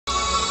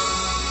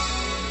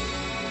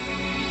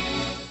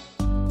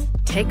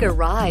Take a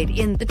ride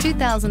in the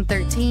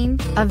 2013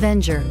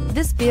 Avenger.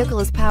 This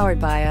vehicle is powered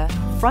by a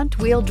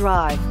front-wheel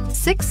drive,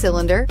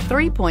 6-cylinder,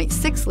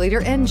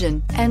 3.6-liter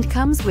engine, and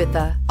comes with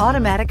a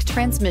automatic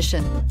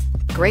transmission.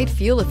 Great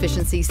fuel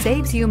efficiency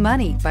saves you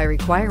money by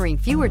requiring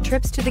fewer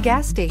trips to the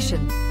gas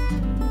station.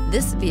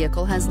 This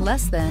vehicle has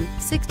less than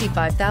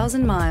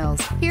 65,000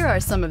 miles. Here are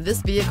some of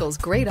this vehicle's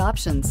great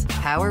options: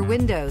 power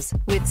windows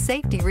with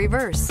safety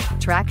reverse,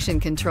 traction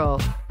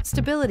control,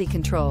 stability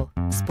control,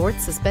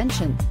 sports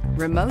suspension,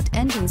 remote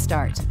engine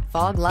start,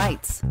 fog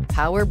lights,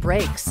 power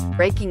brakes,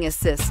 braking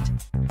assist.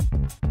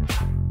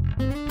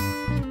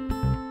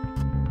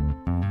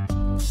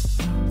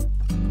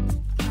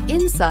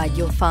 Inside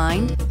you'll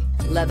find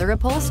leather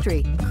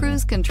upholstery,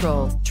 cruise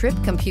control, trip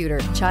computer,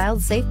 child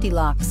safety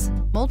locks,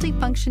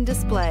 multifunction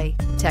display,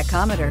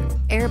 tachometer,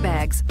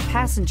 airbags,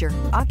 passenger,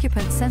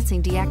 occupant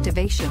sensing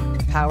deactivation,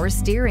 power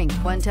steering,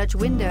 one-touch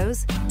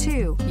windows,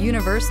 2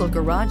 universal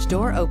garage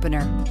door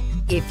opener.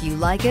 If you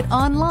like it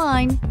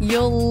online,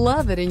 you'll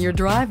love it in your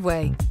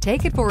driveway.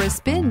 Take it for a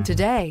spin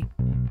today.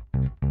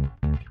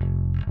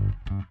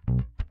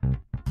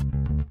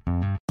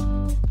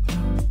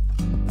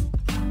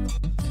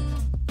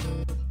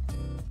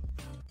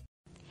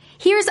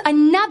 Here's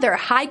another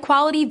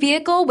high-quality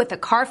vehicle with a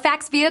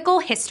CARFAX Vehicle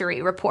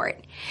History Report.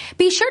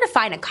 Be sure to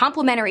find a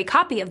complimentary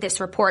copy of this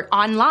report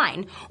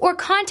online or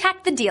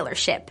contact the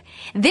dealership.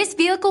 This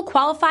vehicle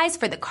qualifies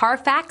for the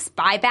CARFAX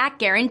Buyback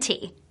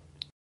Guarantee.